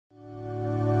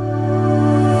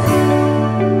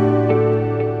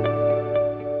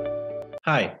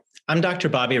I'm Dr.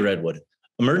 Bobby Redwood,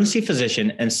 emergency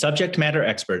physician and subject matter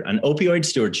expert on opioid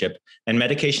stewardship and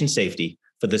medication safety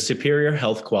for the Superior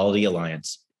Health Quality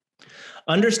Alliance.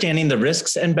 Understanding the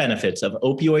risks and benefits of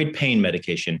opioid pain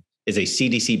medication is a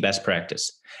CDC best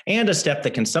practice and a step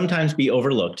that can sometimes be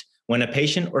overlooked when a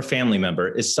patient or family member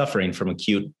is suffering from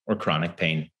acute or chronic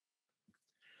pain.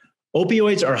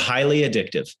 Opioids are highly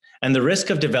addictive, and the risk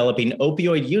of developing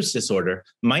opioid use disorder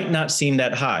might not seem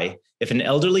that high if an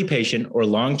elderly patient or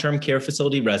long-term care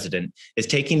facility resident is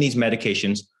taking these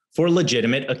medications for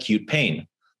legitimate acute pain,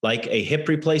 like a hip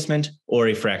replacement or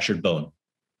a fractured bone.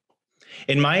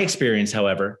 In my experience,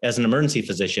 however, as an emergency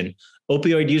physician,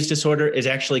 opioid use disorder is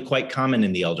actually quite common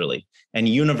in the elderly and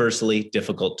universally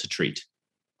difficult to treat.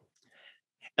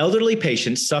 Elderly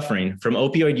patients suffering from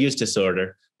opioid use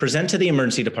disorder present to the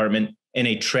emergency department in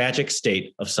a tragic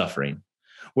state of suffering,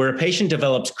 where a patient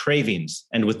develops cravings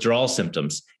and withdrawal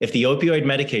symptoms if the opioid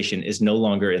medication is no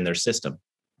longer in their system.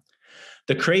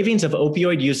 The cravings of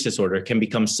opioid use disorder can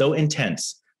become so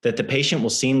intense that the patient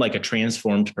will seem like a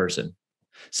transformed person,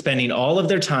 spending all of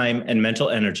their time and mental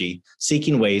energy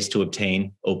seeking ways to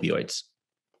obtain opioids.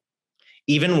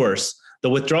 Even worse, the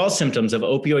withdrawal symptoms of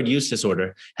opioid use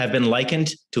disorder have been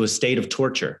likened to a state of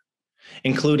torture,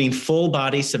 including full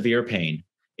body severe pain,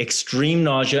 extreme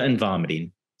nausea and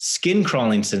vomiting, skin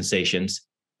crawling sensations,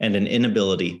 and an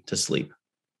inability to sleep.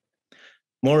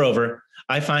 Moreover,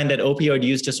 I find that opioid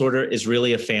use disorder is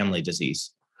really a family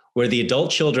disease, where the adult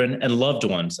children and loved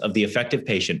ones of the affected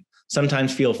patient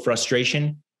sometimes feel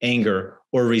frustration, anger,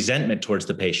 or resentment towards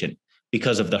the patient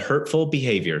because of the hurtful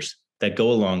behaviors that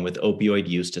go along with opioid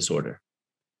use disorder.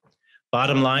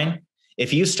 Bottom line,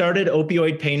 if you started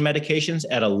opioid pain medications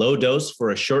at a low dose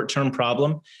for a short-term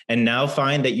problem and now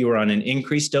find that you are on an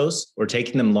increased dose or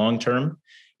taking them long-term,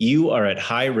 you are at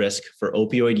high risk for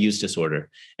opioid use disorder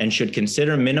and should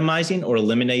consider minimizing or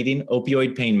eliminating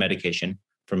opioid pain medication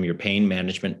from your pain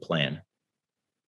management plan.